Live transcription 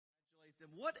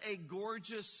What a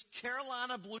gorgeous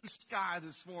Carolina blue sky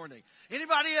this morning.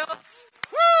 Anybody else?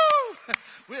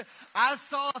 Woo! I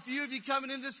saw a few of you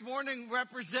coming in this morning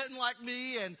representing like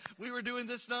me, and we were doing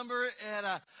this number, and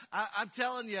I'm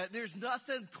telling you, there's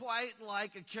nothing quite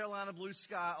like a Carolina blue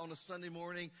sky on a Sunday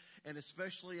morning, and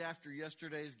especially after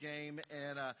yesterday's game.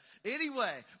 And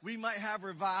anyway, we might have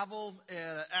revival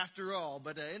after all.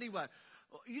 But anyway,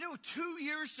 2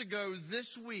 years ago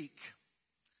this week,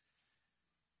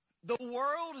 the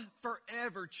world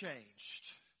forever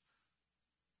changed.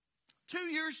 2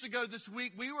 years ago this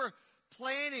week, we were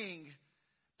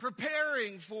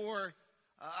preparing for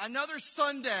another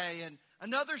Sunday and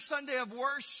another Sunday of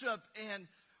worship. And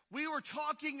we were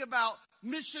talking about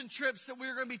mission trips that we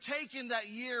were going to be taking that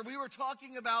year. We were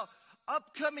talking about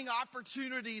upcoming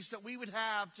opportunities that we would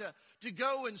have to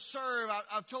go and serve.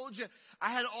 I've told you, I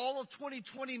had all of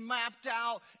 2020 mapped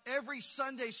out, every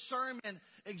Sunday sermon,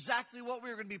 exactly what we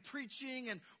were going to be preaching,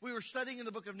 and we were studying in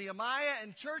the book of Nehemiah.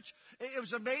 And church, it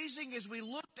was amazing as we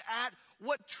looked at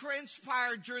what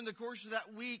transpired during the course of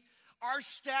that week. Our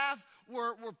staff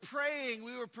were praying,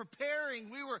 we were preparing,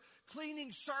 we were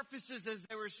cleaning surfaces, as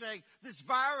they were saying, this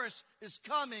virus is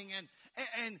coming,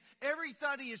 and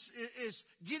everybody is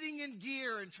getting in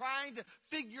gear and trying to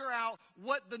figure out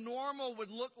what the normal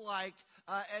would look like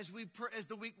as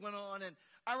the week went on. And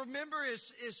I remember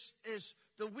as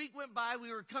the week went by,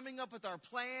 we were coming up with our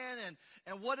plan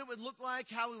and what it would look like,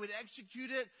 how we would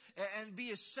execute it, and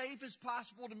be as safe as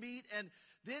possible to meet. And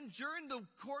then during the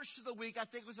course of the week, I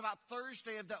think it was about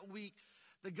Thursday of that week,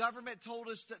 the government told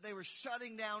us that they were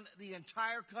shutting down the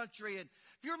entire country. And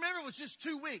if you remember, it was just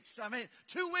 2 weeks.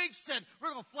 2 weeks said, we're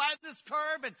going to flatten this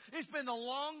curve. And it's been the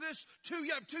longest 2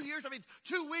 years,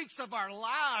 2 weeks of our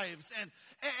lives.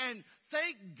 And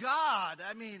thank God,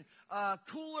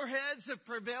 cooler heads have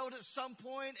prevailed at some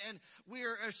point, and we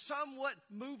are somewhat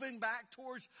moving back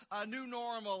towards a new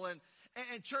normal. And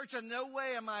church, in no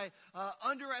way am I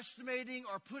underestimating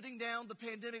or putting down the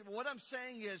pandemic. But what I'm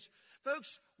saying is,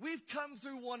 folks, we've come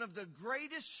through one of the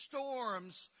greatest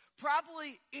storms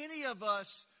probably any of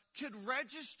us could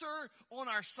register on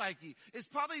our psyche. It's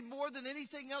probably more than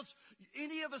anything else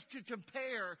any of us could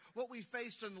compare what we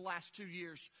faced in the last 2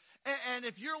 years. And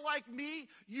if you're like me,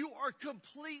 you are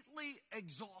completely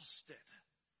exhausted.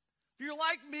 If you're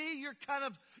like me,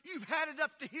 you've had it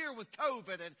up to here with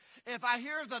COVID. And if I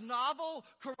hear the novel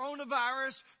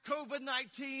coronavirus,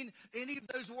 COVID-19, any of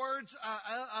those words,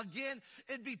 again,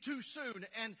 it'd be too soon.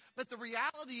 But the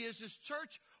reality is,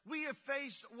 church, we have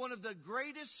faced one of the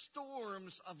greatest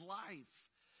storms of life.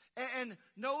 And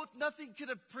nothing could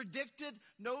have predicted.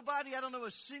 Nobody, I don't know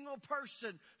a single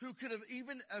person who could have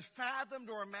even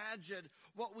fathomed or imagined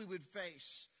what we would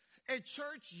face. And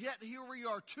church, yet here we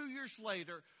are 2 years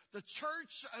later. The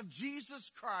church of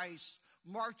Jesus Christ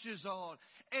marches on.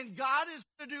 And God is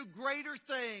going to do greater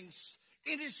things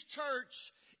in His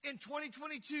church in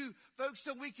 2022, folks,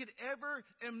 than we could ever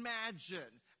imagine,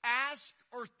 ask,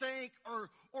 or think,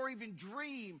 or even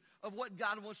dream of what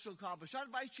God wants to accomplish. I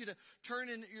invite you to turn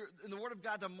in the Word of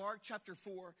God to Mark chapter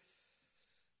 4.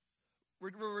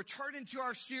 We're returning to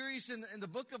our series in the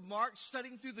book of Mark,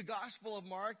 studying through the Gospel of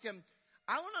Mark. And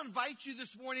I want to invite you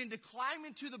this morning to climb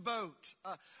into the boat.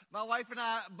 My wife and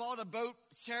I bought a boat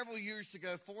several years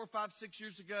ago, 4, 5, 6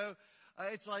 years ago.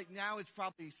 It's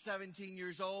probably 17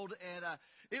 years old, and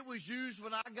it was used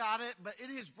when I got it, but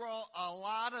it has brought a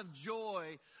lot of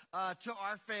joy to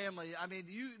our family.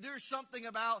 There's something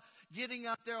about getting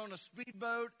out there on a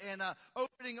speedboat and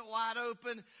opening it wide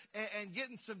open and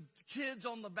getting some kids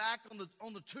on the back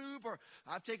on the tube, or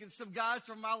I've taken some guys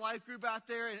from my life group out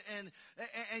there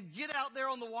and get out there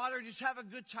on the water and just have a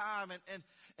good time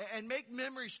and make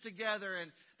memories together.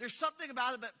 And there's something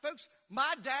about it. But folks,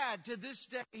 my dad to this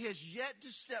day has yet to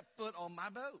step foot on my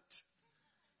boat.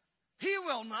 He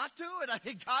will not do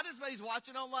it. God is, he's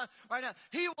watching online right now.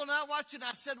 He will not watch it.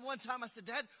 I said one time,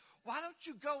 Dad, why don't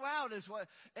you go out?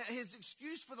 His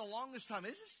excuse for the longest time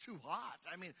is it's too hot.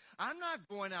 I'm not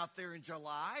going out there in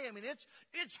July.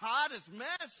 It's hot as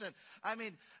mess. And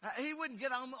he wouldn't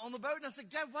get on the boat. And I said,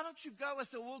 Dad, why don't you go? I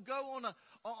said, we'll go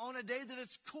on a day that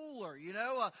it's cooler,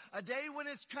 a day when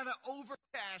it's kind of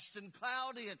overcast and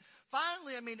cloudy. And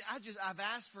finally, I've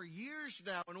asked for years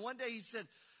now. And one day he said,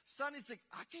 son,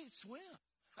 I can't swim.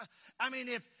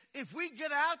 If we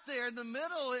get out there in the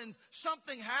middle and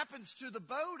something happens to the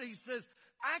boat, he says,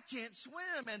 I can't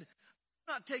swim. And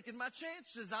not taking my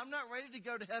chances. I'm not ready to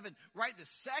go to heaven right this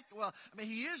second. Well, I mean,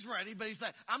 he is ready, but he's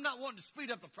like, I'm not wanting to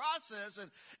speed up the process.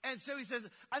 And so he says,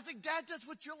 I think, Dad, that's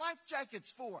what your life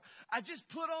jacket's for. I just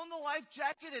put on the life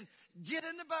jacket and get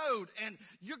in the boat, and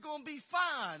you're going to be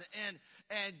fine.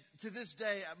 And to this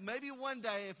day, maybe one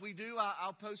day, if we do,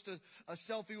 I'll post a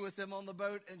selfie with him on the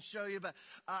boat and show you. But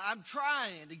I'm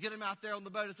trying to get him out there on the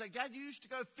boat. It's like, Dad, you used to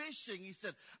go fishing. He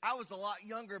said, I was a lot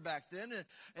younger back then.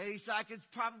 And he said, I could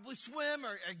probably swim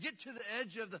or get to the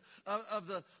edge of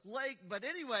the lake. But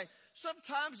anyway,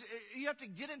 sometimes you have to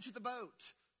get into the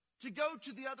boat to go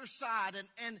to the other side.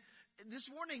 And this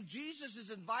morning, Jesus is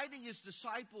inviting his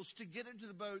disciples to get into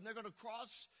the boat, and they're going to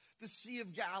cross the Sea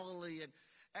of Galilee.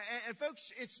 And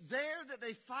folks, it's there that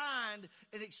they find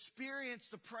and experience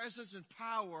the presence and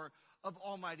power of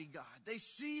Almighty God. They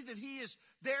see that he is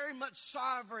very much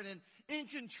sovereign and in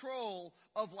control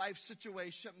of life's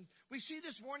situation. We see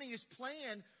this morning his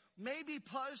plan may be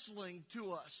puzzling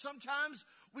to us. Sometimes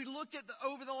we look at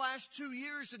over the last 2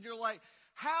 years and you're like,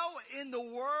 how in the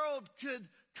world could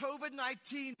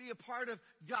COVID-19 be a part of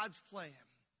God's plan?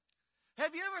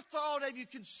 Have you ever thought, have you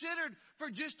considered for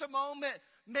just a moment,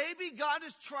 maybe God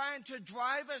is trying to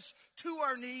drive us to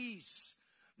our knees.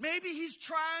 Maybe he's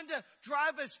trying to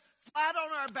drive us flat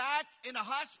on our back in a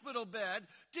hospital bed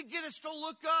to get us to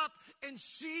look up and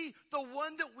see the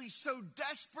one that we so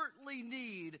desperately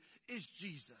need is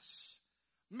Jesus.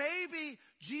 Maybe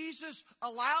Jesus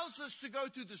allows us to go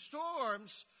through the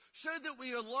storms so that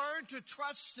we learn to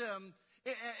trust him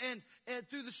and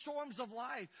through the storms of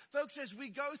life. Folks, as we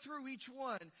go through each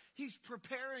one, he's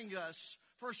preparing us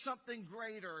for something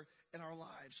greater in our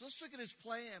lives. Let's look at his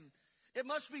plan. It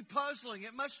must be puzzling.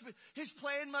 His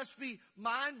plan must be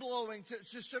mind-blowing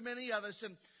to so many of us.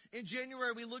 And in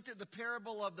January, we looked at the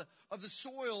parable of the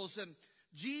soils, and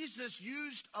Jesus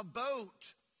used a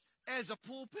boat as a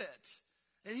pulpit.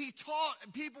 And he taught,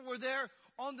 and people were there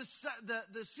on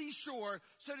the seashore,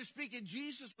 so to speak, and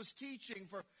Jesus was teaching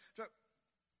for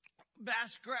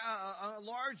a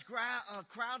large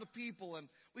crowd of people. And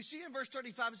we see in verse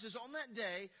 35, it says, on that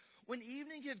day, when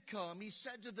evening had come, he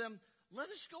said to them, let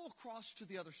us go across to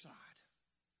the other side.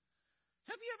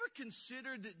 Have you ever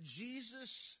considered that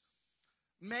Jesus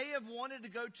may have wanted to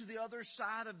go to the other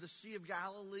side of the Sea of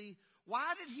Galilee?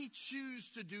 Why did he choose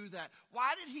to do that?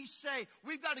 Why did he say,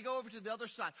 we've got to go over to the other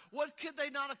side? What could they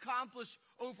not accomplish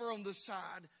over on this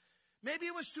side? Maybe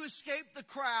it was to escape the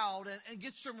crowd and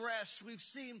get some rest. We've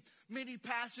seen many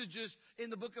passages in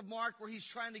the book of Mark where he's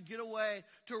trying to get away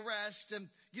to rest and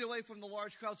get away from the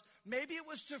large crowds. Maybe it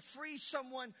was to free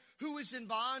someone who is in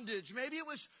bondage. Maybe it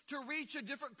was to reach a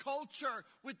different culture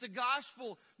with the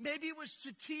gospel. Maybe it was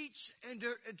to teach and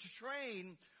to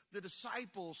train the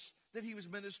disciples that he was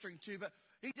ministering to. But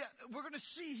we're going to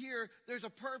see here there's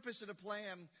a purpose and a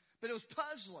plan, but it was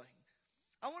puzzling.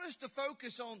 I want us to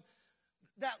focus on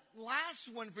that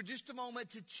last one for just a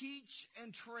moment, to teach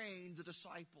and train the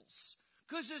disciples.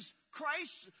 Because as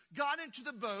Christ got into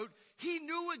the boat, he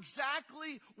knew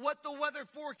exactly what the weather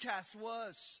forecast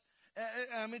was.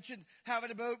 I mentioned having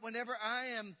a boat. Whenever I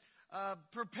am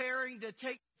preparing to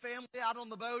take family out on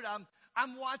the boat,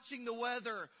 I'm watching the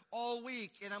weather all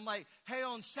week. And I'm like, hey,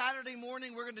 on Saturday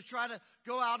morning, we're going to try to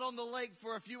go out on the lake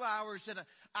for a few hours. And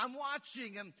I'm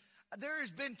watching them. There has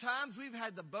been times we've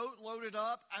had the boat loaded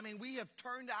up. I mean, we have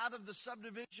turned out of the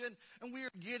subdivision and we are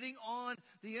getting on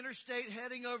the interstate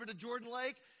heading over to Jordan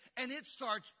Lake, and it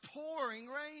starts pouring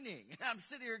raining. And I'm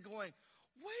sitting here going,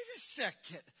 wait a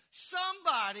second.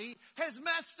 Somebody has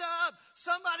messed up.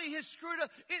 Somebody has screwed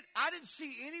up. I didn't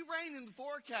see any rain in the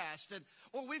forecast.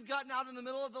 Or we've gotten out in the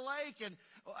middle of the lake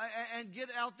and get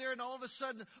out there, and all of a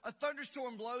sudden a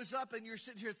thunderstorm blows up, and you're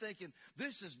sitting here thinking,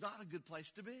 this is not a good place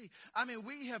to be. I mean,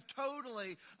 we have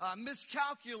totally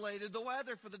miscalculated the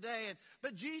weather for the day.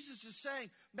 But Jesus is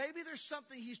saying maybe there's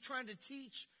something he's trying to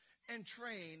teach and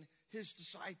train his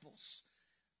disciples.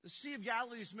 The Sea of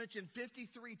Galilee is mentioned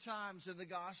 53 times in the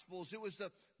Gospels. It was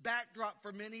the backdrop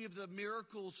for many of the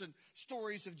miracles and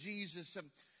stories of Jesus.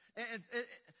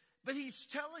 But he's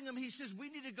telling them, he says,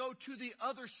 we need to go to the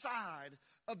other side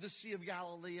of the Sea of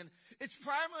Galilee. And it's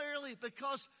primarily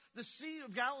because the Sea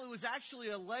of Galilee was actually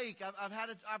a lake. I've had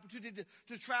an opportunity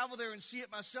to travel there and see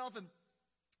it myself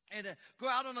and go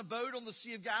out on a boat on the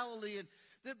Sea of Galilee.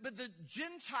 But the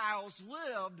Gentiles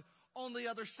lived on the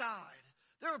other side.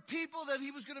 There were people that he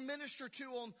was going to minister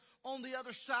to on the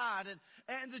other side.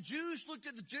 And the Jews looked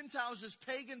at the Gentiles as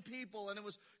pagan people. And it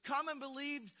was commonly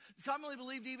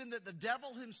believed even that the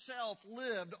devil himself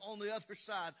lived on the other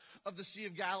side of the Sea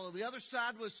of Galilee. The other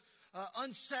side was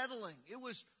unsettling. It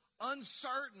was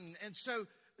uncertain. And so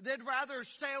they'd rather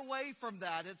stay away from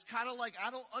that. It's kind of like,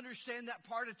 I don't understand that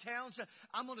part of town, so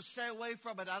I'm going to stay away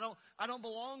from it. I don't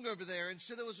belong over there. And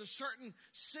so there was a certain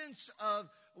sense of,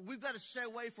 we've got to stay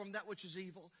away from that which is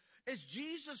evil. As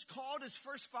Jesus called his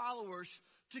first followers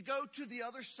to go to the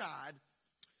other side,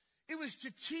 it was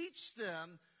to teach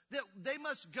them that they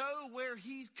must go where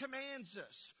he commands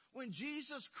us. When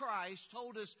Jesus Christ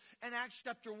told us in Acts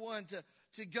chapter 1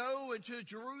 to go into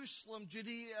Jerusalem,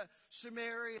 Judea,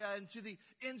 Samaria, and to the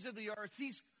ends of the earth,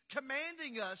 he's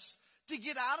commanding us to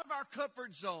get out of our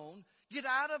comfort zone, get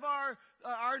out of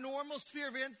our normal sphere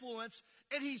of influence,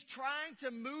 and he's trying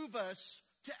to move us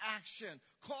to action,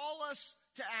 call us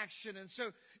to action. And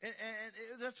so and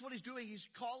that's what he's doing. He's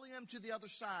calling them to the other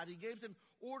side. He gave them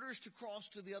orders to cross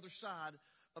to the other side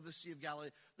of the Sea of Galilee.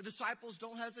 The disciples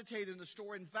don't hesitate in the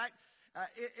story. In fact,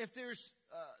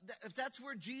 if that's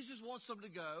where Jesus wants them to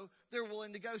go, they're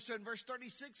willing to go. So in verse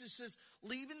 36, it says,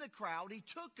 leaving the crowd, he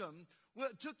took them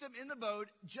in the boat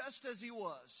just as he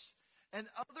was. And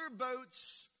other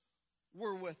boats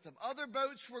were with them. Other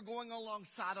boats were going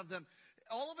alongside of them.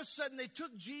 All of a sudden, they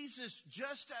took Jesus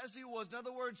just as he was. In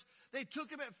other words, they took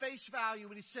him at face value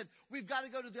when he said, we've got to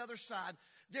go to the other side.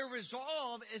 Their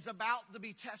resolve is about to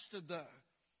be tested, though.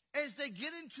 As they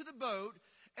get into the boat,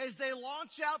 as they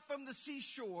launch out from the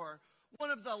seashore, one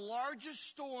of the largest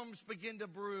storms begin to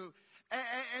brew.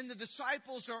 And the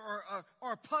disciples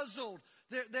are puzzled.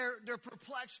 They're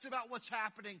perplexed about what's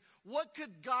happening. What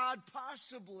could God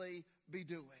possibly be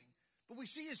doing? But we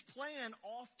see his plan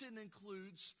often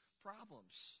includes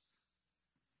problems.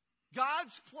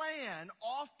 God's plan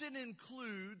often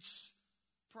includes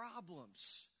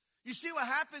problems. You see, what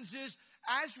happens is,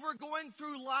 as we're going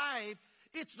through life,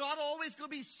 it's not always going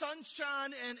to be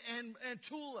sunshine and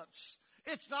tulips.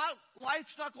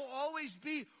 Life's not going to always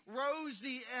be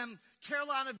rosy and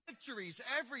Carolina victories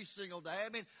every single day. I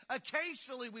mean,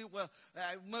 occasionally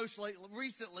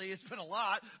recently it's been a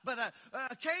lot, but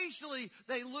occasionally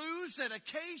they lose, and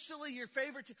occasionally your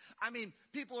favorite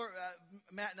people are,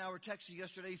 Matt and I were texting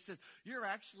yesterday. He said, you're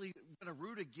actually going to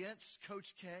root against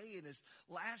Coach K in his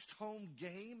last home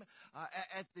game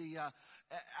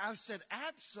I said,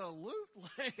 absolutely.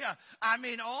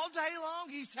 All day long,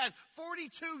 he's had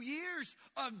 42 years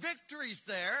of victories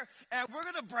there, and we're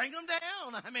going to bring them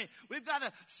down. We've got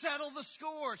to settle the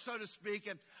score, so to speak.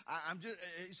 And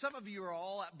some of you are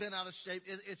all been out of shape.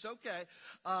 It's okay.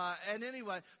 And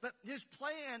anyway, but his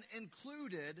plan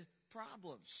included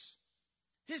problems.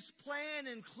 His plan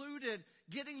included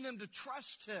getting them to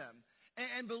trust him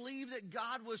and believe that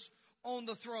God was on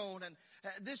the throne. And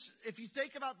if you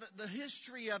think about the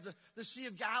history of the Sea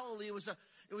of Galilee, it was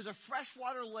a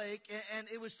freshwater lake, and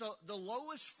it was the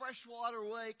lowest freshwater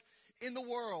lake in the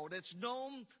world. It's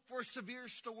known for severe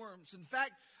storms. In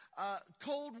fact,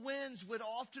 cold winds would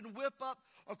often whip up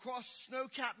across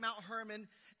snow-capped Mount Hermon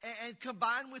and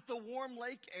combine with the warm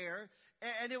lake air,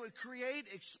 and it would create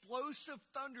explosive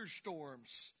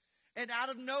thunderstorms. And out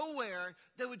of nowhere,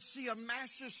 they would see a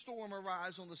massive storm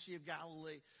arise on the Sea of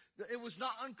Galilee. It was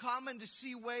not uncommon to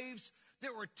see waves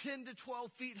that were 10 to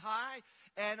 12 feet high.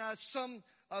 And some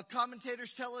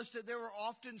commentators tell us that there were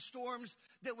often storms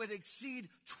that would exceed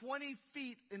 20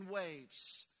 feet in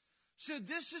waves. So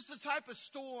this is the type of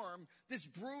storm that's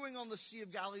brewing on the Sea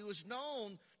of Galilee. It was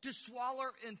known to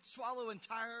swallow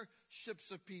entire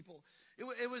ships of people.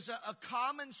 It was a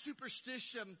common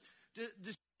superstition to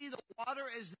see the water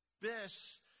as the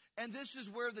abyss, and this is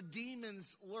where the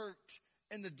demons lurked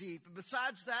in the deep. And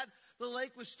besides that, the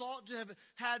lake was thought to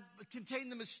have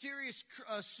contained the mysterious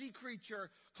sea creature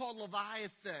called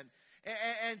Leviathan.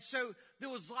 And so there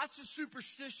was lots of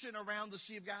superstition around the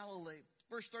Sea of Galilee.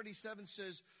 Verse 37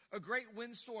 says, a great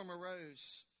windstorm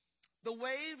arose. The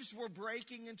waves were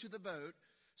breaking into the boat,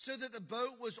 so that the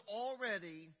boat was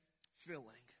already filling.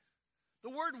 The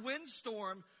word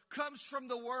windstorm comes from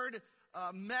the word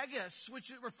megas,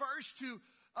 which refers to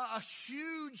a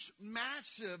huge,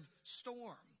 massive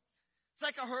storm. It's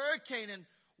like a hurricane, and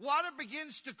water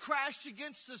begins to crash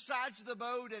against the sides of the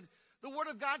boat, and the Word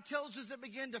of God tells us it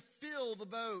began to fill the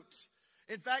boat.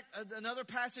 In fact, another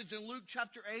passage in Luke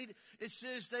chapter 8, it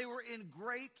says they were in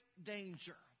great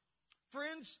danger.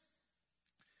 Friends,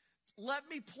 let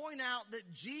me point out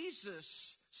that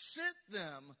Jesus sent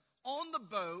them on the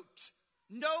boat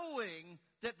knowing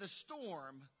that the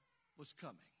storm was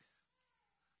coming.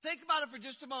 Think about it for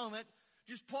just a moment.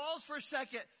 Just pause for a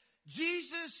second.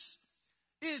 Jesus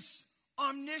is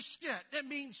omniscient. That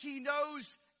means he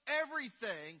knows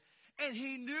everything. And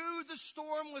he knew the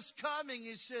storm was coming.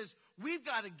 He says, we've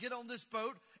got to get on this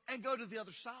boat and go to the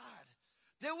other side.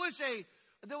 There was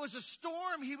a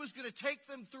storm he was going to take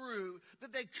them through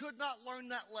that they could not learn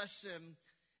that lesson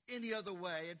any other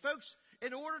way. And folks,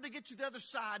 in order to get to the other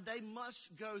side, they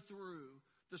must go through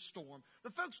the storm.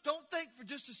 But folks, don't think for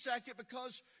just a second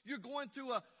because you're going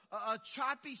through a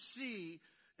choppy sea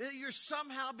that you're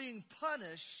somehow being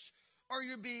punished or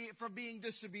for being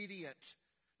disobedient.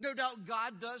 No doubt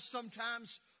God does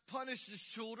sometimes punish his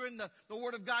children. The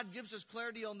Word of God gives us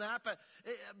clarity on that. But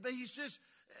he's just,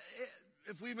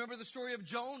 if we remember the story of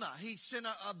Jonah, he sent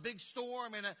a big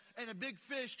storm and a big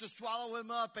fish to swallow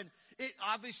him up. And it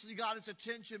obviously got his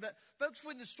attention. But folks,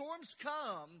 when the storms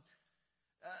come,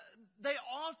 they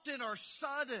often are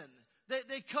sudden.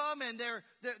 They come and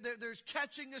there's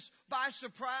catching us by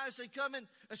surprise. They come in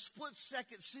a split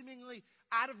second, seemingly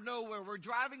out of nowhere. We're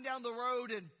driving down the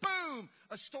road and boom,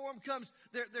 a storm comes.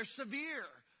 They're severe.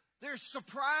 They're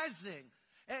surprising.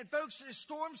 And folks, as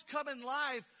storms come in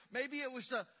life, maybe it was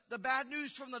the bad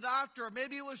news from the doctor, or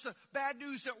maybe it was the bad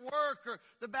news at work, or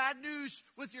the bad news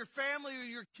with your family or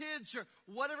your kids, or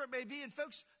whatever it may be. And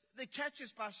folks, they catch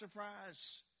us by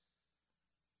surprise.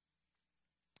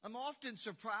 I'm often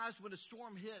surprised when a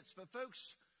storm hits, but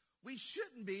folks, we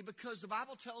shouldn't be, because the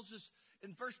Bible tells us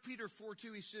in 1 Peter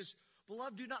 4:2, he says,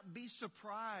 "Beloved, do not be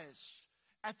surprised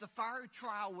at the fiery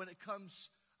trial when it comes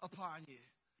upon you,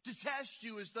 to test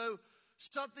you as though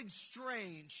something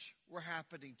strange were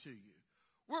happening to you."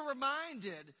 We're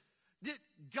reminded that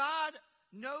God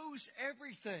knows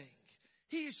everything.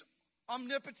 He's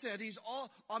omnipotent. He's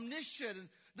all omniscient. And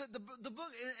the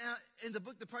book, in the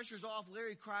book, The Pressure's Off,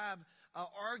 Larry Crabb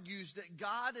argues that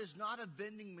God is not a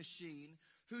vending machine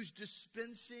who's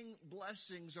dispensing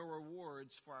blessings or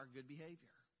rewards for our good behavior.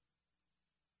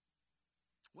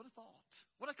 What a thought.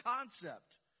 What a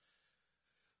concept.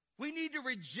 We need to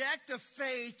reject a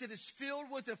faith that is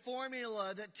filled with a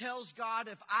formula that tells God,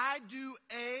 if I do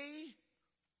A,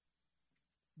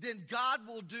 then God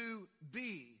will do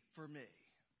B for me.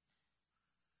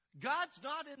 God's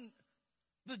not in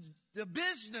the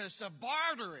business of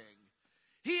bartering.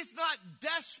 He's not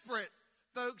desperate,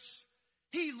 folks.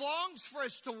 He longs for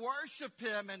us to worship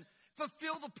him and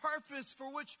fulfill the purpose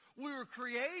for which we were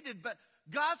created. But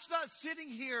God's not sitting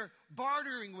here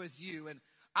bartering with you. And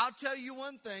I'll tell you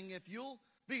one thing, if you'll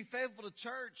be faithful to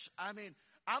church, I'm going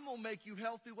to make you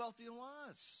healthy, wealthy, and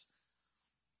wise.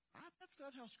 That's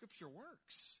not how Scripture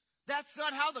works. That's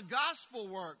not how the gospel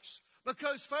works.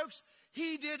 Because, folks,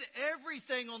 he did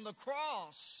everything on the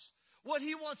cross. What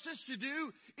he wants us to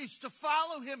do is to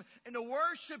follow him and to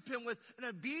worship him with an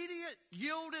obedient,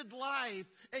 yielded life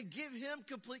and give him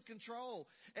complete control.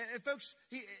 And folks,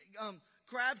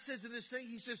 Crabb says in this thing,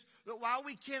 he says that while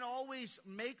we can't always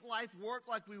make life work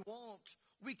like we want,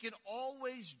 we can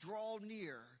always draw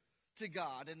near to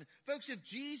God. And folks, if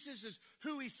Jesus is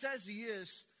who he says he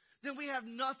is, then we have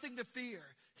nothing to fear.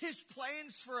 His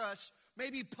plans for us may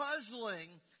be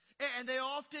puzzling, and they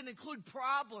often include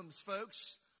problems,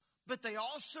 folks, but they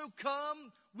also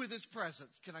come with his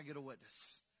presence. Can I get a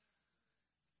witness?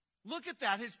 Look at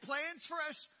that. His plans for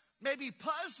us may be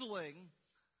puzzling.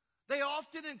 They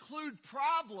often include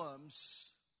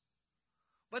problems,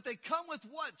 but they come with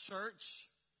what, church?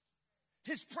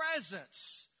 His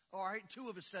presence. All right, two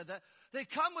of us said that. They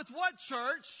come with what,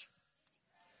 church?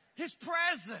 His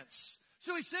presence.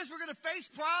 So he says we're going to face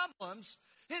problems.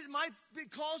 It might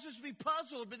cause us to be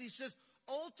puzzled, but he says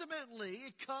ultimately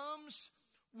it comes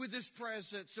with his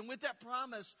presence. And with that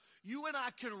promise, you and I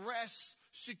can rest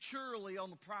securely on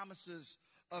the promises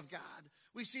of God.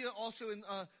 We see it also in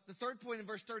the third point in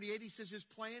verse 38. He says his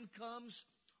plan comes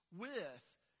with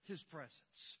his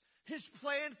presence. His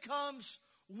plan comes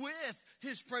with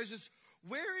his presence.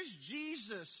 Where is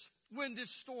Jesus when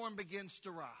this storm begins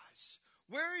to rise?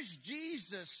 Where is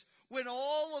Jesus when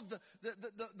all of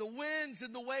the winds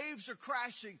and the waves are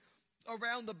crashing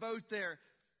around the boat there?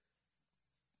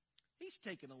 He's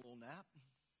taking a little nap.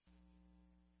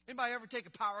 Anybody ever take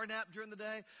a power nap during the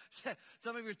day?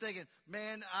 Some of you are thinking,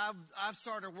 man, I've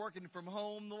started working from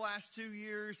home the last 2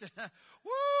 years.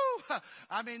 Woo!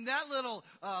 I mean, that little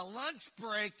lunch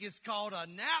break is called a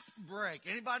nap break.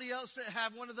 Anybody else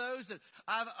have one of those? That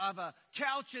I've a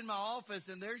couch in my office,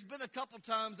 and there's been a couple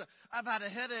times that I've had a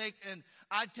headache, and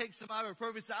I'd take some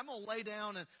ibuprofen and say, I'm going to lay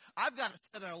down, and I've got to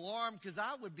set an alarm because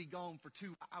I would be gone for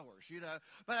 2 hours, you know.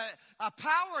 But a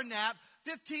power nap,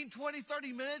 15, 20,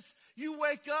 30 minutes, you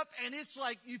wake up and it's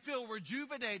like you feel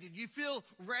rejuvenated. You feel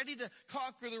ready to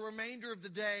conquer the remainder of the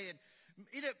day. And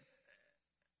you know,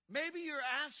 maybe you're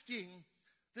asking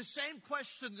the same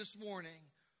question this morning.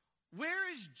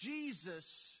 Where is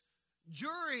Jesus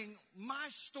during my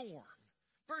storm?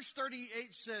 Verse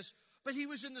 38 says, but he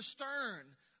was in the stern,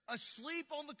 asleep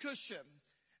on the cushion.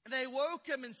 And they woke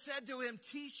him and said to him,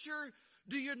 Teacher,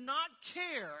 do you not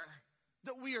care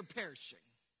that we are perishing?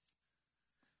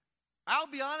 I'll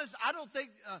be honest, I don't think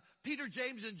Peter,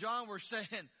 James, and John were saying,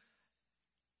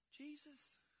 Jesus,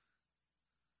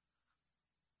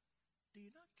 do you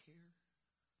not care?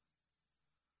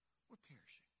 We're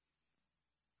perishing.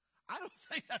 I don't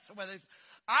think that's the way they said.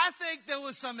 I think there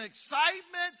was some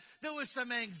excitement, there was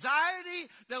some anxiety,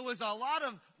 there was a lot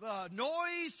of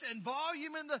noise and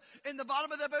volume in the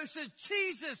bottom of that boat. It says,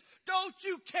 Jesus, don't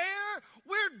you care?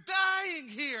 We're dying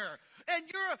here. And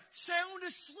you're sound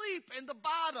asleep in the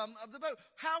bottom of the boat.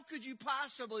 How could you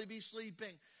possibly be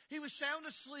sleeping? He was sound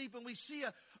asleep, and we see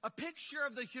a picture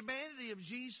of the humanity of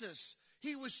Jesus.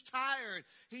 He was tired.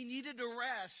 He needed to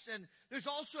rest. And there's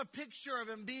also a picture of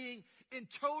him being in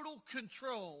total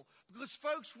control. Because,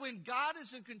 folks, when God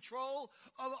is in control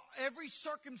of every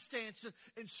circumstance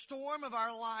and storm of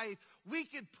our life, we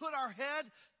can put our head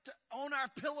on our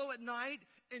pillow at night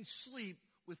and sleep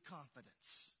with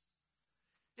confidence.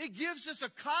 It gives us a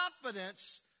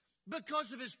confidence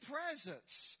because of his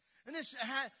presence. And this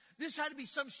had to be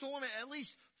some storm. At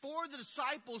least 4 of the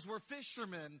disciples were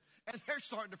fishermen, and they're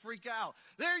starting to freak out.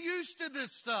 They're used to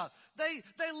this stuff. They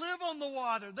live on the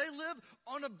water. They live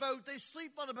on a boat. They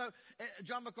sleep on a boat.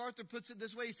 John MacArthur puts it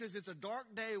this way. He says, it's a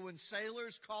dark day when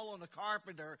sailors call on a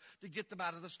carpenter to get them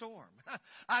out of the storm.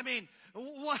 I mean,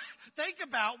 think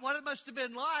about what it must have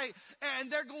been like.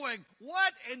 And they're going,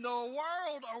 what in the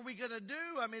world are we going to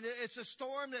do? I mean, it's a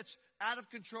storm that's out of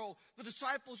control. The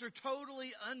disciples are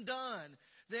totally undone.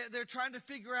 They're trying to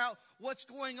figure out what's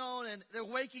going on, and they're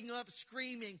waking up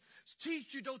screaming,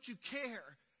 teacher, don't you care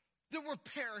that we're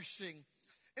perishing?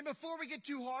 And before we get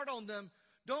too hard on them,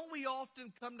 don't we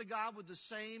often come to God with the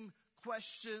same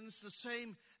questions, the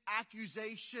same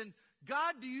accusation?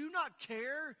 God, do you not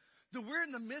care that we're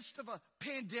in the midst of a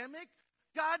pandemic?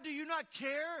 God, do you not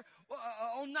care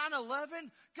on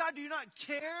 9/11? God, do you not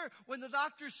care when the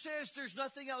doctor says there's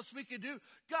nothing else we can do?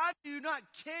 God, do you not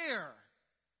care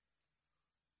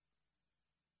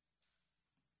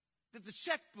that the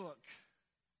checkbook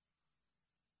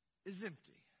is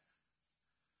empty?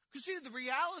 Because see, the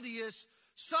reality is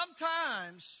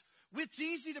sometimes it's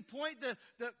easy to point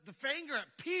the finger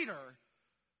at Peter.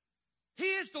 He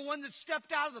is the one that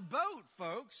stepped out of the boat,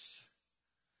 folks.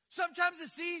 Sometimes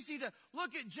it's easy to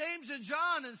look at James and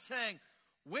John and saying,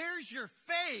 where's your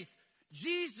faith?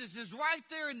 Jesus is right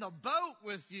there in the boat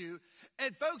with you.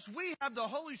 And folks, we have the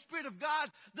Holy Spirit of God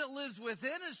that lives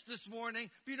within us this morning.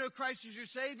 If you know Christ is your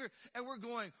Savior, and we're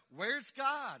going, where's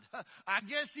God? I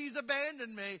guess he's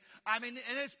abandoned me. I mean,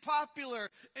 and it's popular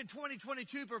in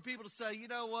 2022 for people to say, you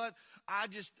know what?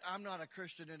 I'm not a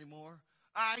Christian anymore.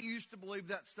 I used to believe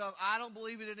that stuff. I don't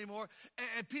believe it anymore.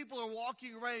 And people are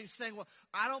walking around saying, well,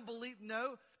 I don't believe.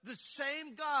 No, the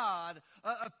same God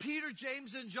of Peter,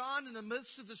 James, and John in the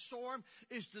midst of the storm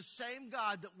is the same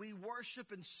God that we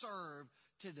worship and serve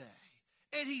today.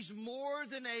 And he's more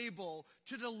than able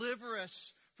to deliver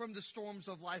us from the storms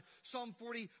of life. Psalm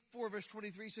 44, verse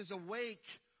 23 says, awake.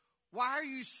 Why are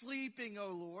you sleeping, O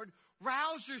Lord?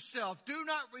 Rouse yourself. Do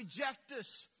not reject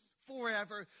us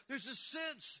forever. There's a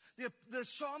sense, the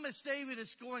psalmist David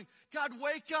is going, God,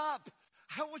 wake up.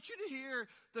 I want you to hear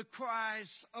the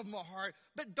cries of my heart.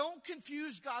 But don't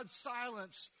confuse God's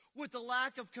silence with the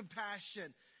lack of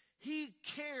compassion. He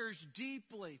cares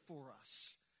deeply for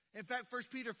us. In fact, 1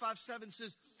 Peter 5:7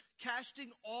 says,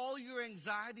 casting all your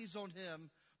anxieties on him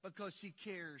because he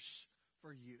cares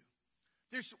for you.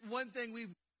 There's one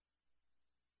thing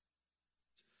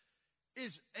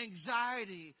is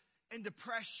anxiety and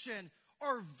depression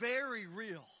are very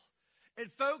real. And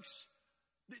folks,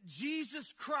 that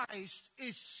Jesus Christ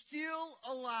is still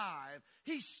alive.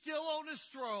 He's still on his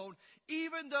throne,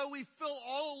 even though we feel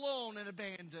all alone and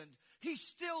abandoned. He's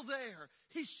still there.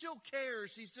 He still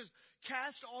cares. He says,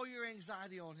 cast all your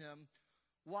anxiety on him.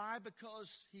 Why?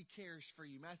 Because he cares for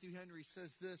you. Matthew Henry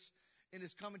says this in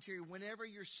his commentary, whenever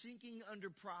you're sinking under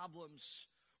problems,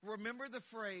 remember the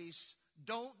phrase,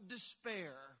 don't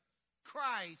despair.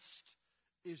 Christ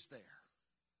is there.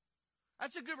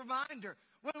 That's a good reminder.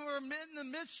 When we're in the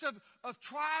midst of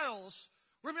trials,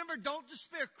 remember, don't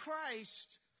despair. Christ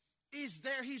is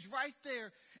there. He's right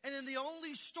there. And in the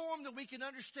only storm that we can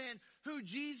understand who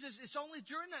Jesus is, it's only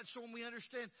during that storm we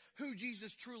understand who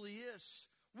Jesus truly is.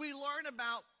 We learn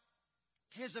about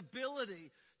his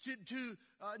ability to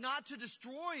not to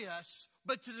destroy us,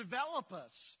 but to develop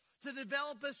us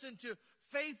into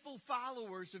faithful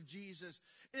followers of Jesus.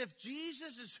 And if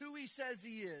Jesus is who he says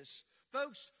he is,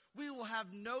 folks, we will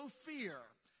have no fear.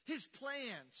 His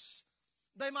plans,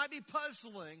 they might be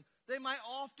puzzling. They might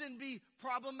often be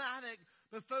problematic.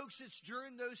 But folks, it's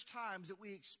during those times that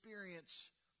we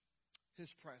experience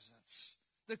his presence,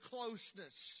 the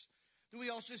closeness. We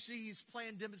also see his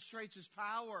plan demonstrates his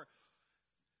power.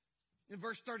 In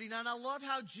verse 39, I love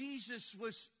how Jesus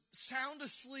was sound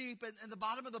asleep in the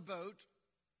bottom of the boat.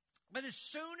 But as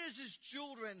soon as his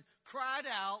children cried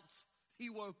out, he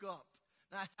woke up.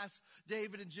 And I asked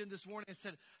David and Jen this morning, I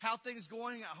said, how things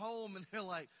going at home? And they're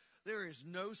like, there is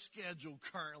no schedule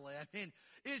currently. I mean,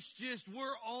 it's just,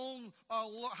 we're on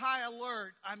high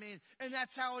alert. I mean, and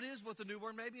that's how it is with the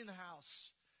newborn baby in the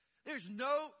house. There's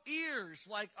no ears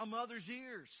like a mother's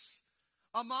ears.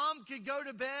 A mom can go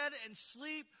to bed and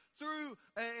sleep through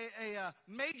a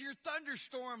major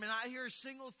thunderstorm and not hear a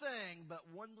single thing but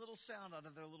one little sound out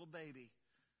of their little baby.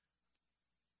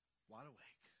 Wide awake.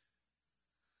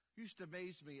 Used to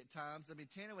amaze me at times. I mean,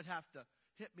 Tana would have to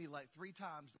hit me like 3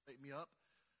 times to wake me up.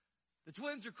 The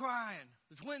twins are crying.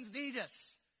 The twins need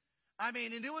us. I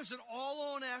mean, and it was an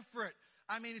all-on effort.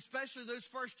 I mean, especially those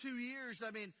first 2 years. I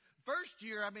mean, first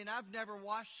year, I've never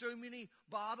washed so many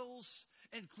bottles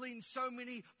and cleaned so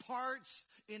many parts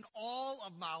in all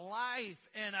of my life.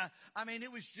 And,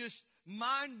 it was just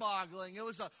mind-boggling. It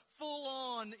was a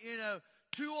full-on,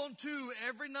 2-on-2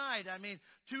 every night.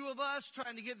 2 of us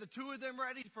trying to get the 2 of them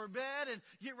ready for bed and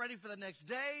get ready for the next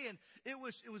day. And it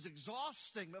was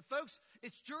exhausting. But folks,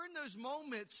 it's during those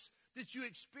moments that you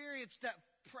experience that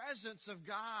presence of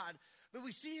God. But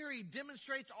we see here he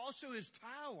demonstrates also his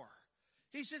power.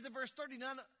 He says in verse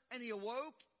 39, and he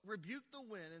awoke, rebuked the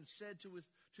wind, and said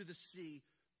to the sea,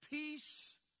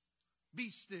 peace, be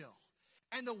still.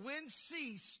 And the wind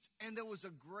ceased, and there was a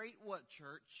great what,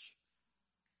 church?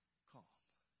 Calm.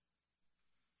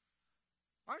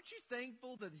 Aren't you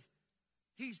thankful that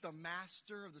he's the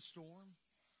master of the storm?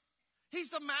 He's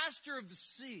the master of the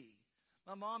sea.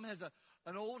 My mom has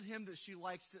an old hymn that she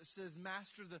likes that says,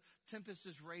 Master, the tempest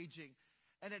is raging.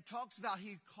 And it talks about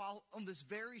he called on this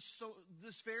very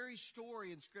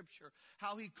story in Scripture,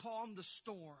 how he calmed the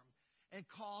storm and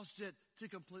caused it to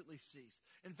completely cease.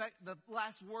 In fact, the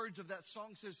last words of that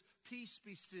song says, peace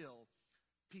be still,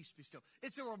 peace be still.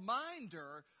 It's a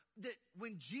reminder that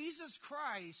when Jesus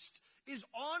Christ is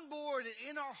on board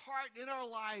in our heart, in our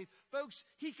life, folks,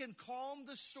 he can calm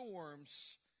the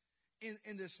storms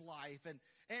in this life. And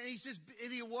he says,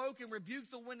 and he awoke and rebuked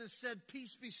the wind and said,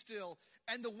 peace be still.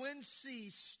 And the wind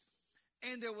ceased,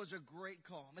 and there was a great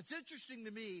calm. It's interesting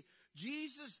to me,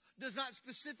 Jesus does not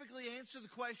specifically answer the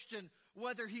question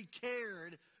whether he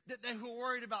cared that they were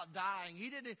worried about dying.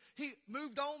 He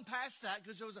moved on past that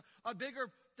because there was a bigger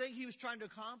thing he was trying to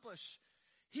accomplish.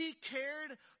 He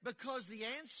cared because the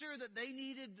answer that they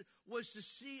needed was to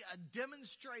see a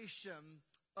demonstration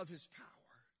of his power.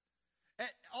 And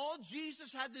all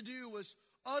Jesus had to do was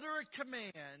utter a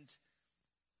command,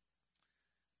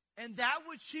 and that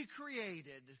which he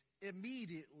created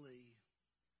immediately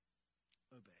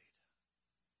obeyed.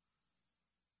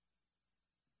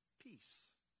 Peace.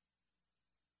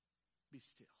 Be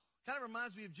still. Kind of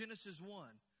reminds me of Genesis 1.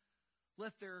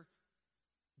 Let there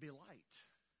be light.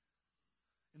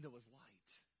 And there was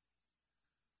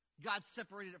light. God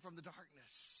separated it from the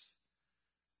darkness.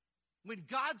 When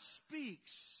God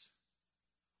speaks,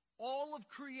 all of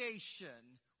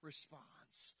creation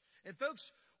responds. And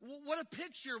folks, what a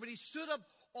picture. When he stood up,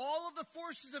 all of the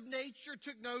forces of nature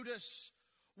took notice.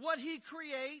 What he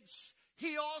creates,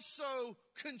 he also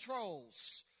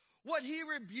controls. What he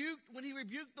rebuked, when he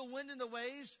rebuked the wind and the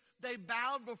waves, they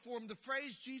bowed before him. The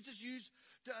phrase Jesus used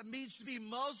means to be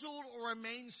muzzled or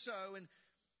remain so. And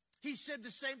he said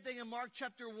the same thing in Mark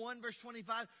chapter 1, verse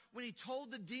 25, when he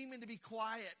told the demon to be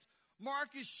quiet. Mark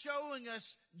is showing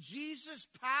us Jesus'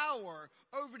 power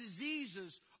over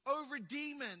diseases, over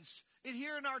demons, and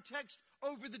here in our text,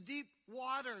 over the deep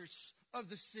waters of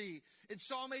the sea. In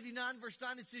Psalm 89, verse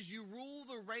 9, it says, you rule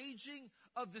the raging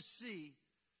of the sea.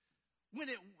 When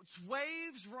its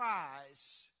waves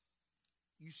rise,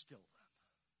 you still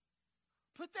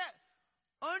them.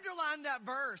 Underline that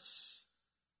verse.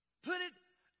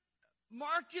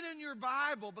 Mark it in your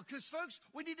Bible, because folks,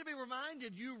 we need to be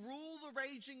reminded, you rule the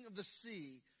raging of the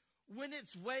sea. When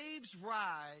its waves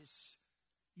rise,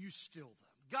 you still them.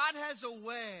 God has a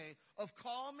way of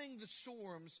calming the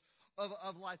storms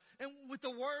of life. And with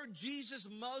the word, Jesus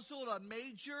muzzled a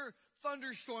major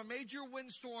thunderstorm, major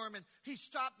windstorm, and he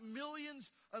stopped millions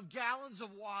of gallons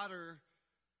of water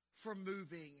from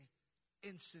moving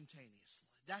instantaneously.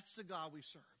 That's the God we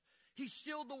serve. He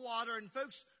stilled the water, and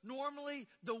folks, normally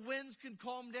the winds can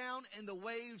calm down and the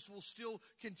waves will still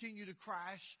continue to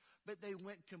crash, but they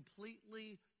went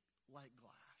completely like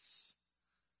glass.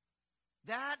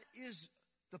 That is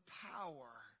the power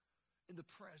in the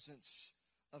presence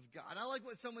of God. I like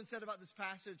what someone said about this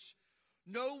passage.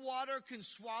 No water can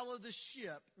swallow the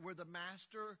ship where the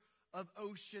master of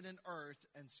ocean and earth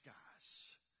and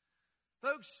skies.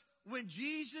 Folks, when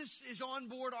Jesus is on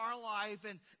board our life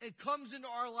and it comes into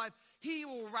our life, He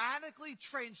will radically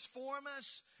transform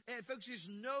us. And folks, there's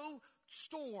no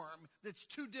storm that's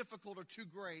too difficult or too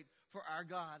great for our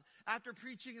God. After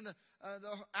preaching in the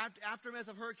aftermath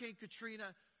of Hurricane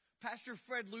Katrina, Pastor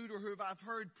Fred Luter, who I've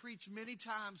heard preach many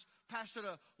times, pastored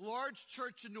a large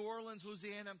church in New Orleans,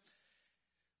 Louisiana.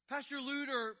 Pastor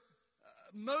Luter,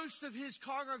 most of his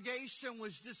congregation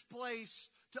was displaced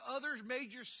to other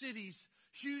major cities,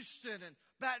 Houston and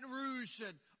Baton Rouge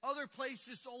and other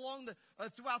places along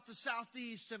throughout the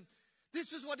Southeast. And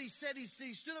this is what he said. He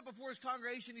stood up before his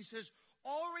congregation. He says,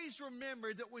 always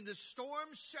remember that when the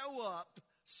storms show up,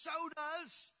 so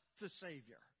does the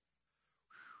Savior.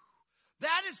 Whew.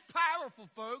 That is powerful,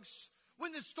 folks.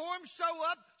 When the storms show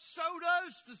up, so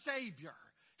does the Savior.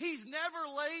 He's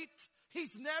never late.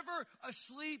 He's never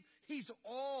asleep. He's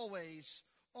always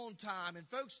on time. And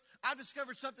folks, I've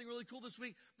discovered something really cool this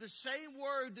week. The same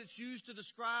word that's used to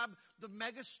describe the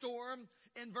mega storm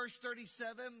in verse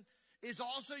 37 is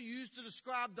also used to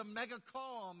describe the mega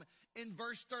calm in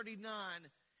verse 39.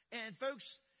 And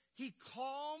folks, He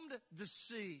calmed the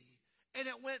sea and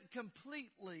it went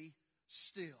completely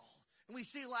still. And we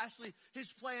see lastly,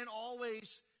 His plan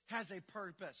always has a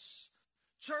purpose.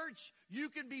 Church, you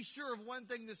can be sure of one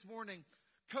thing this morning.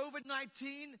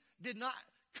 COVID-19 did not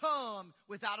come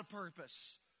without a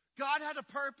purpose. God had a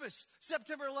purpose.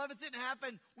 September 11th didn't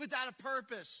happen without a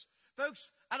purpose. Folks,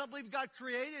 I don't believe God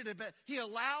created it, but He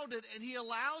allowed it, and He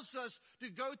allows us to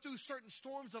go through certain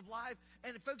storms of life.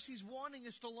 And folks, He's wanting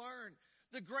us to learn.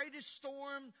 The greatest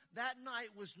storm that night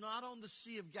was not on the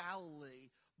Sea of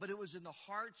Galilee, but it was in the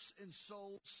hearts and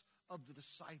souls of the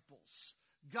disciples.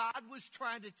 God was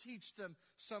trying to teach them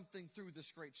something through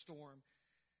this great storm.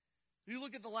 If you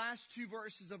look at the last two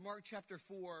verses of Mark chapter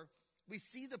 4, we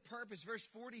see the purpose. Verse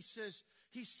 40 says,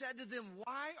 He said to them,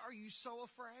 why are you so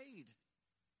afraid?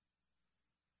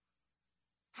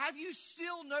 Have you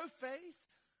still no faith?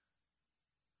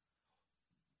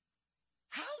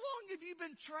 How long have you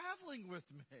been traveling with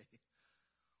me?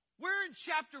 We're in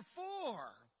chapter 4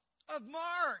 of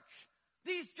Mark.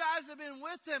 These guys have been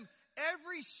with Him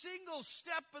every single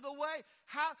step of the way.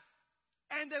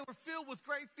 And they were filled with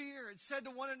great fear and said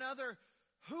to one another,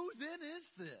 who then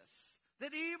is this,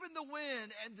 that even the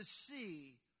wind and the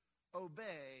sea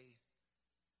obey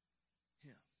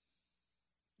Him?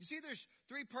 You see, there's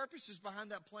three purposes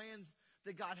behind that plan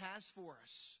that God has for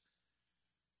us.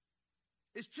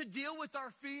 It's to deal with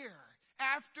our fear.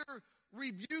 After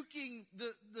rebuking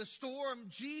the storm,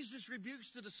 Jesus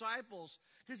rebukes the disciples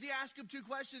because He asked them two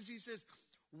questions. He says,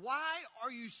 why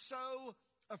are you so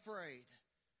afraid?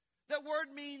 That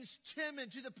word means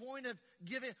timid, to the point of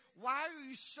giving. Why are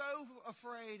you so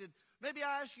afraid? And maybe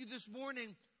I ask you this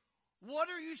morning, what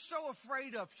are you so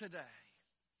afraid of today?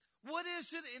 What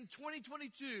is it in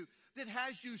 2022 that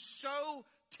has you so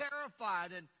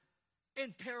terrified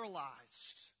and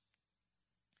paralyzed?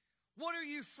 What are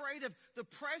you afraid of? The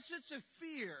presence of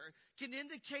fear can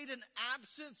indicate an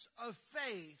absence of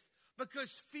faith,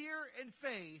 because fear and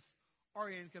faith are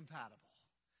incompatible.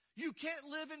 You can't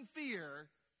live in fear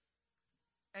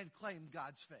and claim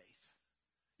God's faith.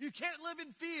 You can't live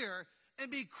in fear and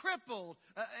be crippled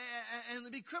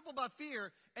by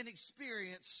fear and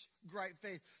experience great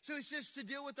faith. So He says to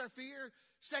deal with our fear.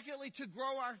 Secondly, to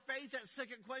grow our faith. That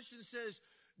second question says,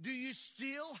 do you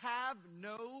still have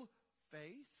no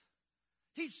faith?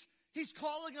 He's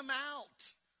calling them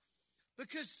out,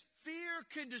 because fear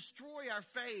can destroy our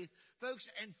faith, folks,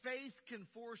 and faith can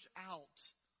force out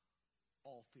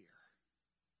all fear.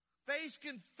 Faith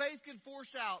can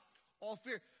force out all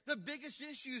fear. The biggest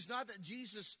issue is not that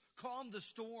Jesus calmed the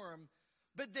storm,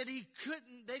 but that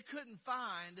they couldn't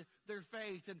find their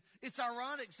faith. And it's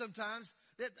ironic sometimes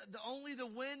that only the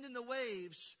wind and the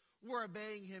waves were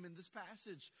obeying Him in this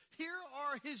passage. Here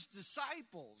are His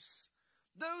disciples,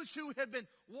 those who had been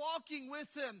walking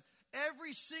with Him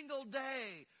every single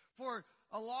day for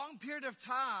a long period of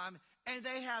time, and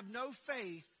they have no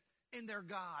faith in their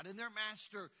God, in their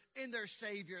Master, in their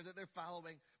Savior that they're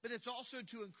following. But it's also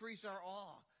to increase our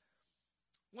awe.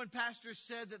 One pastor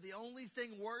said that the only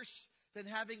thing worse than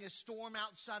having a storm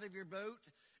outside of your boat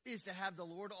is to have the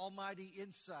Lord Almighty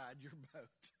inside your boat.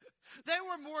 They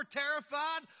were more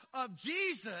terrified of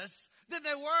Jesus than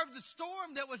they were of the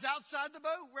storm that was outside the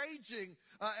boat raging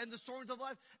and the storms of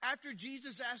life. After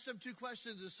Jesus asked them two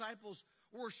questions, the disciples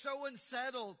were so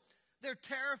unsettled, they're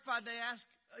terrified. They ask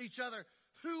each other,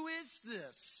 who is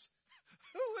this?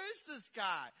 Who is this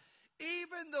guy?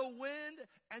 Even the wind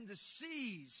and the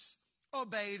seas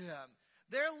obeyed Him.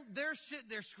 They're sitting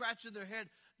there scratching their head.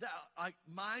 Like,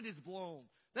 mind is blown.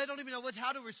 They don't even know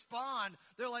how to respond.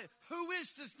 They're like, who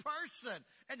is this person?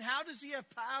 And how does he have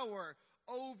power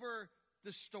over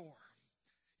the storm?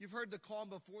 You've heard the calm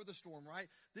before the storm, right?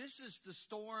 This is the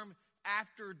storm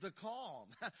after the calm.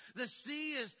 The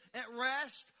sea is at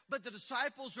rest, but the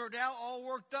disciples are now all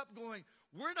worked up going,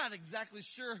 we're not exactly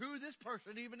sure who this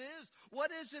person even is.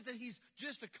 What is it that he's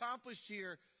just accomplished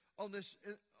here on this,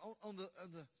 on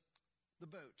the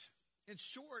boat? In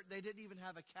short, they didn't even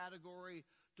have a category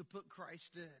to put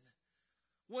Christ in.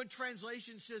 One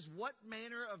translation says, what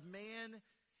manner of man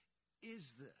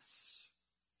is this?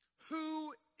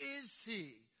 Who is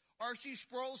he? R.C.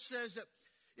 Sproul says that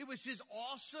it was his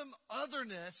awesome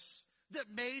otherness that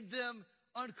made them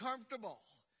uncomfortable.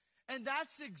 And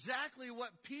that's exactly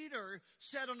what Peter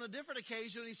said on a different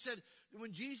occasion. He said,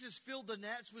 when Jesus filled the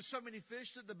nets with so many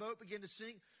fish that the boat began to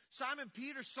sink, Simon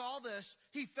Peter saw this.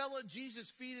 He fell at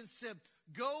Jesus' feet and said,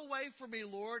 go away from me,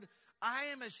 Lord. I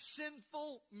am a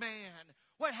sinful man.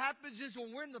 What happens is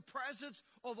when we're in the presence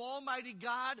of Almighty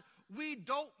God, we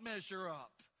don't measure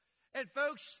up. And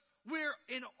folks, we're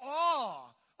in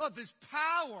awe of his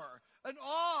power, in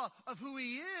awe of who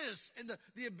he is, and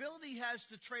the ability he has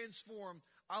to transform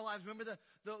our lives. Remember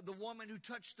the woman who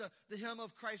touched the hem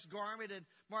of Christ's garment in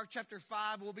Mark chapter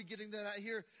 5. We'll be getting that out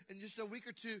here in just a week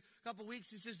or two, a couple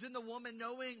weeks. He says, then the woman,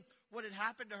 knowing what had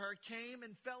happened to her, came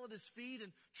and fell at his feet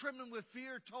and trembling with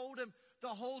fear, told him the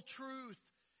whole truth.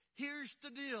 Here's the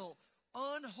deal.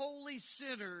 Unholy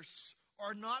sinners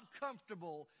are not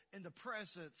comfortable in the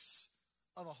presence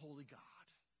of a holy God.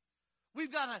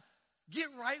 We've got to get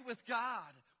right with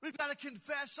God. We've got to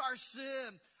confess our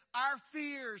sin, our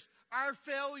fears, our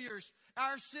failures,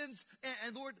 our sins,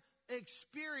 and Lord,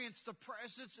 experience the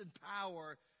presence and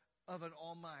power of an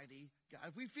almighty God.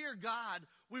 If we fear God,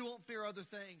 we won't fear other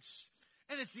things.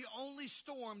 And it's the only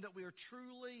storm that we are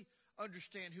truly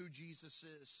understand who Jesus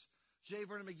is. J.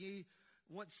 Vernon McGee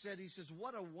once said, he says,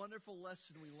 what a wonderful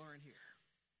lesson we learn here.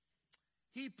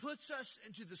 He puts us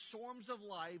into the storms of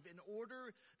life in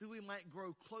order that we might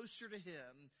grow closer to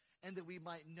him and that we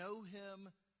might know him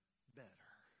better.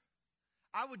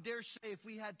 I would dare say, if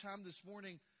we had time this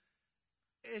morning,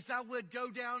 as I would go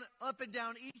down, up and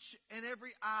down each and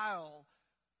every aisle,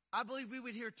 I believe we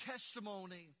would hear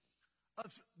testimony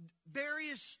of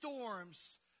various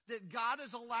storms that God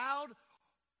has allowed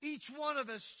each one of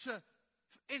us to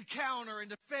encounter and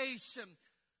to face. And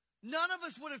none of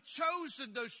us would have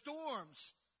chosen those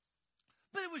storms.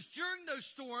 But it was during those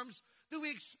storms that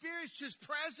we experienced his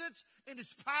presence and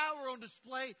his power on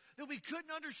display that we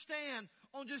couldn't understand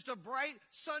on just a bright,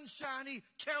 sunshiny,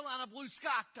 Carolina blue sky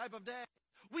type of day.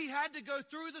 We had to go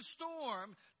through the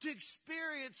storm to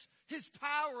experience his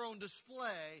power on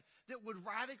display that would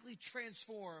radically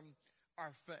transform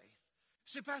our faith.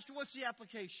 So, Pastor, what's the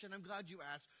application? I'm glad you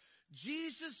asked.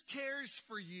 Jesus cares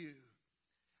for you,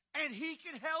 and he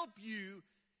can help you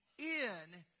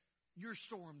in your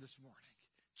storm this morning.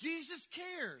 Jesus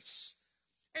cares,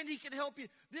 and he can help you.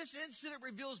 This incident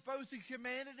reveals both the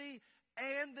humanity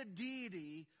and the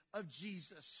deity of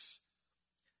Jesus.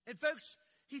 And folks,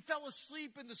 he fell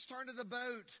asleep in the stern of the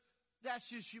boat. That's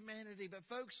his humanity. But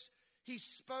folks, he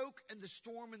spoke and the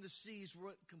storm and the seas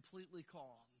were completely calm.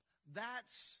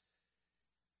 That's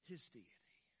his deity.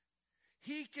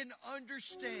 He can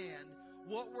understand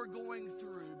what we're going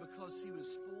through because he was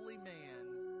fully man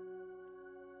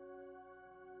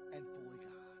and fully God.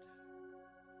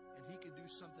 And he can do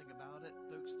something about it,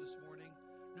 folks, this morning,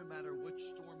 no matter which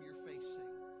storm you're facing.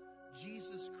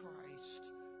 Jesus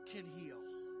Christ can heal.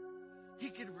 He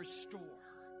can restore.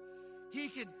 He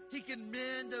can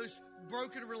mend those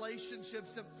broken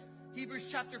relationships. And Hebrews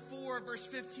chapter 4, verse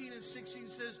 15 and 16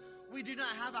 says, we do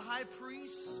not have a high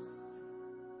priest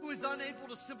who is unable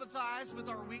to sympathize with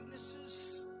our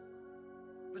weaknesses.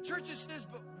 But church, it says,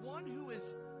 but one who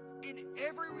is in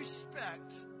every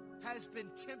respect has been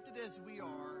tempted as we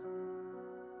are,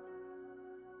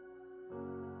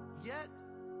 yet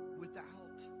without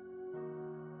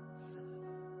sin.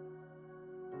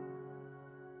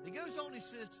 He goes on, he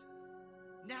says,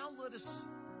 now let us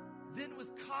then with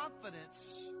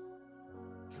confidence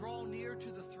draw near to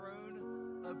the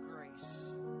throne of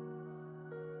grace,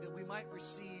 that we might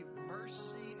receive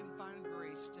mercy and find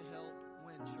grace to help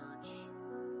win, church,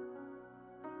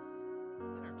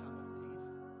 in our time of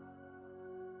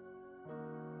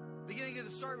need. Beginning of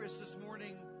the service this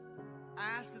morning, I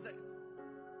ask is that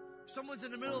if someone's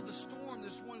in the middle of a storm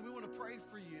this morning, we want to pray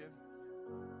for you.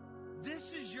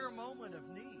 This is your moment of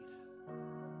need.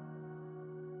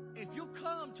 If you'll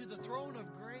come to the throne of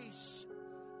grace,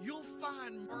 you'll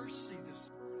find mercy this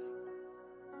morning.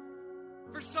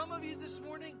 For some of you this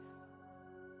morning,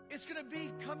 it's going to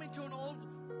be coming to an old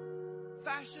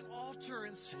fashion altar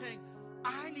and saying,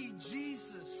 I need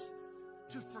Jesus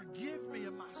to forgive me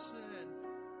of my sin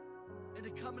and to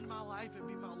come into my life and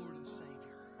be my Lord and Savior.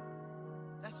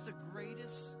 That's the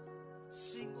greatest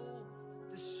single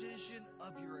decision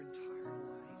of your entire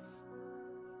life.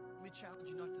 Let me challenge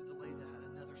you not to delay that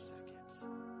another second.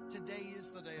 Today is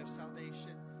the day of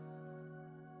salvation.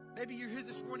 Maybe you're here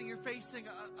this morning, you're facing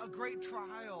a great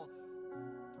trial.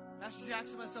 Pastor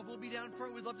Jackson and myself will be down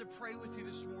front. We'd love to pray with you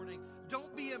this morning.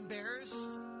 Don't be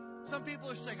embarrassed. Some people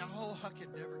are saying, oh, I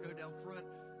could never go down front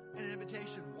in an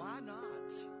invitation. Why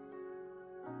not?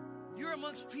 You're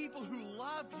amongst people who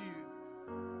love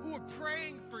you, who are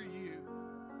praying for you,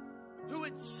 who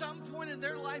at some point in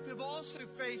their life have also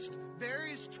faced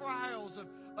various trials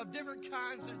of different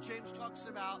kinds that James talks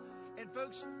about. And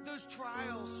folks, those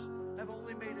trials have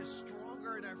only made us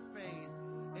stronger in our faith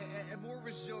and more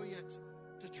resilient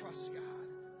to trust God.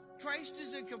 Christ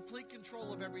is in complete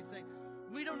control of everything.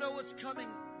 We don't know what's coming,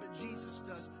 but Jesus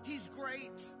does. He's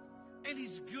great and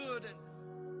He's good. And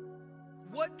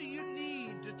what do you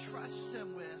need to trust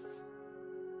Him with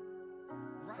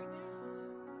right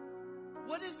now?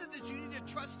 What is it that you need to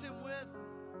trust Him with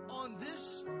on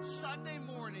this Sunday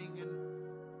morning in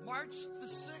March the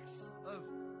 6th of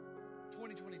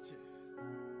 2022?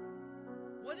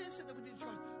 What is it that we need to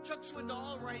trust? Chuck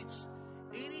Swindoll writes,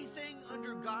 anything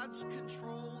under God's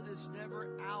control is never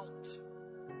out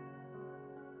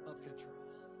of control.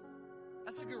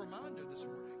 That's a good reminder this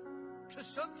morning. Because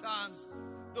sometimes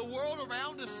the world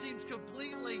around us seems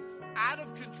completely out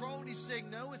of control. And He's saying,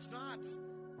 no, it's not.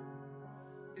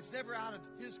 It's never out of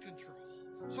His control.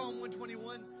 Psalm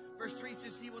 121, verse 3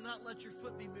 says, He will not let your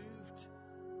foot be moved.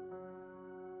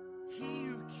 He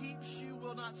who keeps you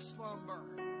will not slumber.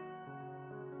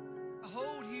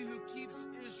 Behold, He who keeps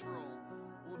Israel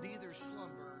will neither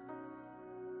slumber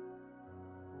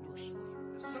nor sleep.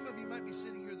 Now, some of you might be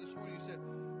sitting here this morning and said,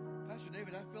 Pastor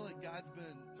David, I feel like God's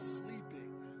been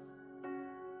sleeping in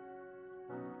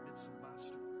the midst of my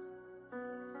storm.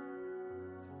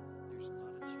 There's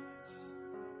not a chance.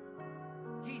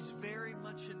 He's very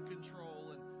much in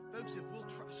control. And folks, if we'll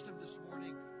trust Him this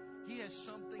morning, He has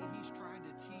something He's trying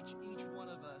to teach each one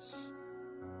of us.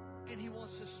 And He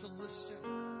wants us to listen.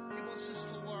 He wants us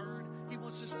to learn. He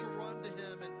wants us to run to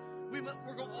Him. And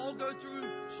we're going to all go through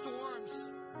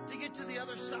storms to get to the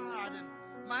other side. And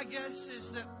my guess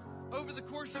is that over the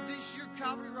course of this year,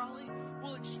 Calvary Raleigh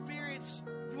will experience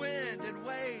wind and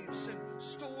waves and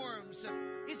storms. And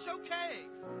it's okay.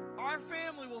 Our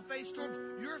family will face storms.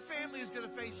 Your family is going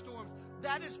to face storms.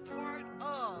 That is part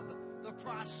of the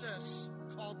process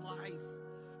called life.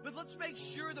 But let's make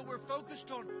sure that we're focused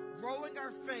on growing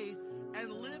our faith and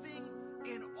living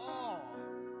in awe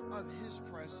of His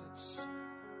presence.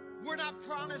 We're not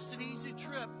promised an easy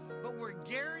trip, but we're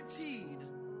guaranteed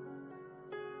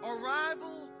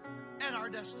arrival at our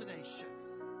destination.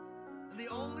 And the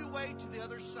only way to the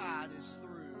other side is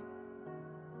through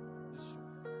the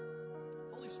storm.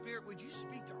 Holy Spirit, would you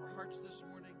speak to our hearts this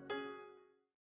morning?